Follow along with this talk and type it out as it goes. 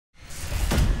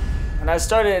I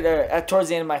started towards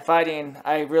the end of my fighting,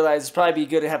 I realized it'd probably be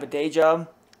good to have a day job,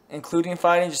 including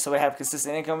fighting, just so I have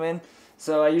consistent income in.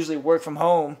 So I usually work from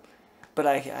home, but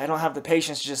I don't have the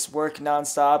patience to just work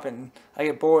nonstop, and I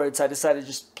get bored. So I decided to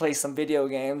just play some video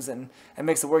games, and it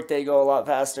makes the workday go a lot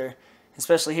faster.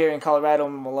 Especially here in Colorado,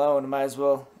 I'm alone. I might as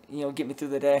well, get me through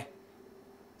the day.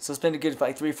 So it's been a good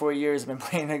like 3-4 years. I've been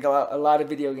playing a lot of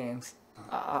video games.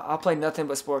 I'll play nothing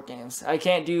but sport games. I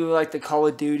can't do like the Call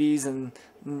of Duties and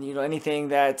anything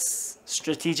that's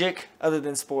strategic other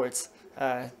than sports.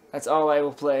 That's all I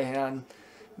will play on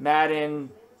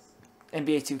Madden,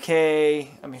 NBA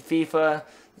 2K, FIFA.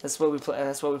 That's what we play.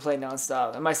 That's what we play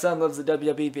nonstop. And my son loves the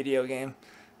WWE video game,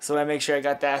 so I make sure I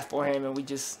got that for him, and we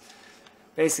just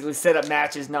basically set up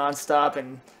matches nonstop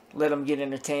and let him get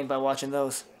entertained by watching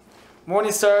those.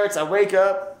 Morning starts. I wake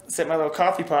up, set my little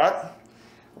coffee pot.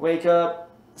 Wake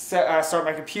up, start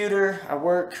my computer. I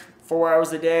work 4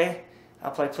 hours a day. I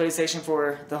play PlayStation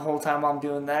for the whole time while I'm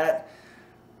doing that.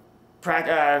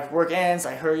 Work ends.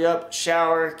 I hurry up,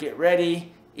 shower, get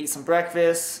ready, eat some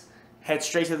breakfast, head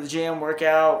straight to the gym, work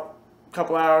out a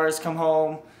couple hours, come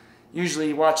home,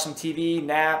 usually watch some TV,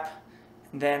 nap,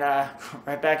 and then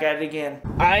right back at it again.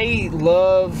 I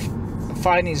love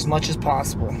fighting as much as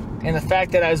possible, and the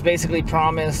fact that I was basically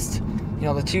promised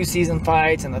the 2 season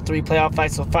fights and the 3 playoff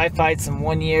fights, so 5 fights in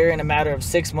 1 year in a matter of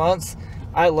 6 months.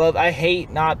 I hate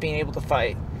not being able to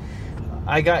fight.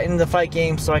 I got into the fight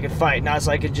game so I could fight, not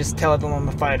so I could just tell everyone I'm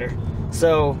a fighter.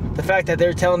 So the fact that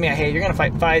they're telling me, hey, you're gonna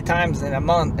fight 5 times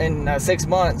in 6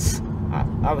 months,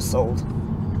 I was sold.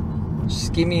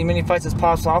 Just give me as many fights as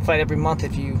possible. I'll fight every month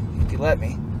if you let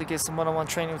me. To get some one-on-one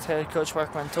training with head coach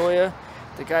Mark Montoya.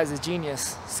 The guy's a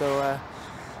genius. So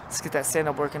let's get that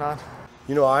stand-up working on.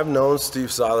 I've known Steve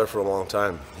Siler for a long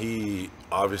time. He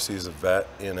obviously is a vet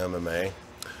in MMA.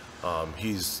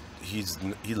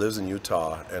 He lives in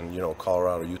Utah, and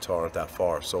Colorado, Utah aren't that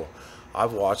far. So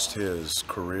I've watched his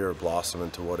career blossom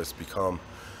into what it's become.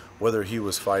 Whether he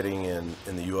was fighting in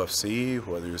the UFC,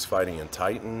 whether he was fighting in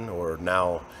Titan, or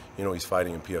now he's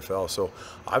fighting in PFL. So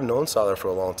I've known Siler for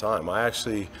a long time. I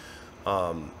actually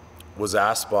was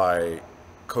asked by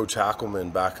Coach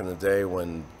Hackelman back in the day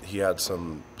when he had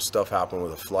some stuff happen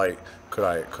with a flight, could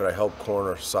I help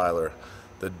corner Siler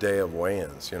the day of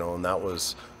weigh-ins, and that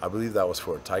was, I believe that was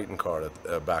for a Titan card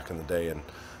back in the day, and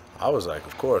I was like,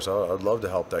 of course, I'd love to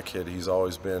help that kid. He's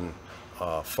always been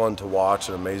fun to watch,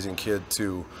 an amazing kid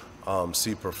to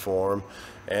see perform,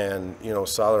 and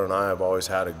Siler and I have always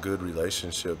had a good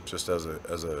relationship just as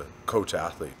a coach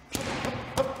athlete.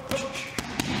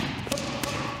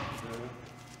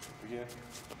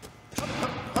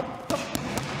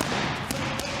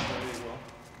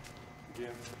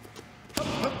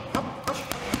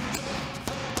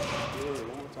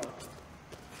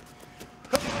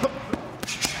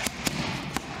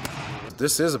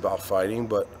 This is about fighting,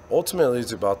 but ultimately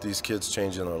it's about these kids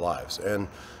changing their lives. And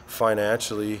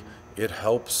financially, it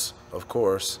helps, of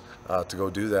course, to go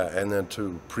do that and then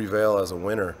to prevail as a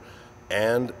winner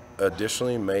and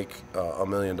additionally make $1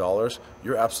 million.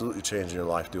 You're absolutely changing your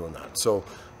life doing that. So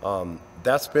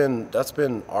that's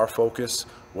been our focus,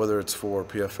 whether it's for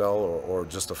PFL or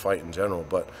just a fight in general.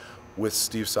 But with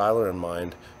Steve Siler in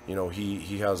mind,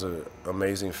 he has an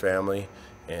amazing family.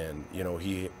 And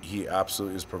he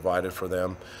absolutely is provided for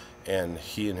them, and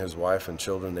he and his wife and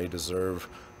children, they deserve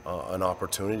an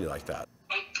opportunity like that.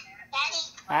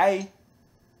 Hi.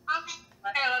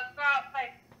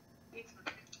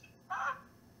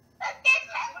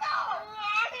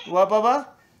 What, Bubba?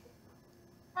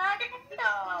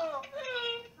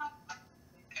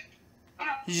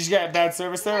 You just got bad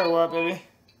service there, or what, baby?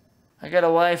 I got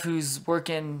a wife who's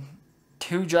working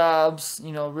 2 jobs,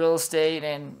 real estate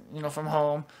and, from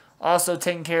home. Also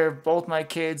taking care of both my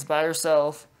kids by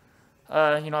herself.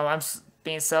 I'm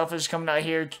being selfish coming out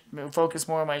here to focus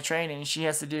more on my training. She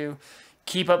has to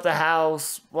keep up the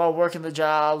house while working the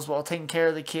jobs, while taking care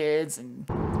of the kids. And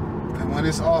when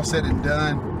it's all said and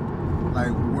done,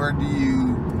 like, what do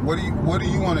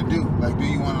you want to do? Like, do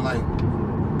you want to,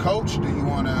 like, coach? Do you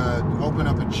want to open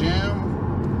up a gym?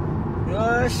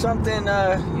 Something,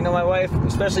 my wife,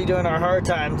 especially during our hard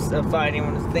times of fighting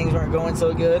when things weren't going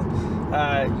so good,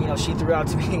 she threw out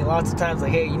to me lots of times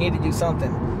like, hey, you need to do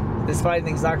something. This fighting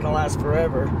thing's not going to last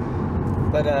forever.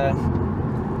 But,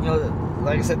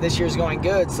 like I said, this year's going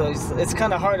good, so it's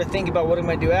kind of hard to think about what I'm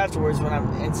going to do afterwards when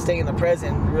I'm stay in the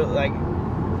present and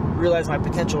realize my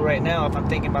potential right now if I'm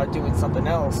thinking about doing something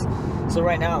else. So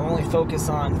right now I'm only focused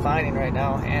on fighting right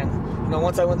now, and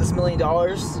once I win this $1 million,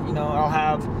 I'll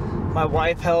have my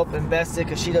wife help invest it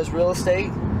because she does real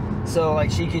estate. So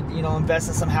like she could, you know, invest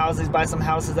in some houses, buy some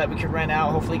houses that we could rent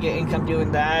out, hopefully get income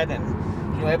doing that, and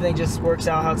you know, everything just works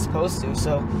out how it's supposed to.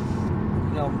 So,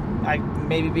 you know, I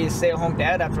maybe be a stay-at-home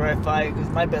dad after I fight, because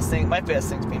my best thing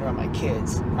is being around my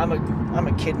kids. I'm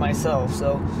a kid myself,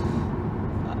 so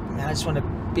I just want to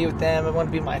be with them. I want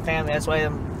to be with my family. That's why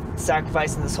I'm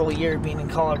sacrificing this whole year being in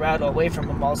Colorado away from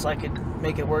them all, so I could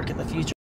make it work in the future.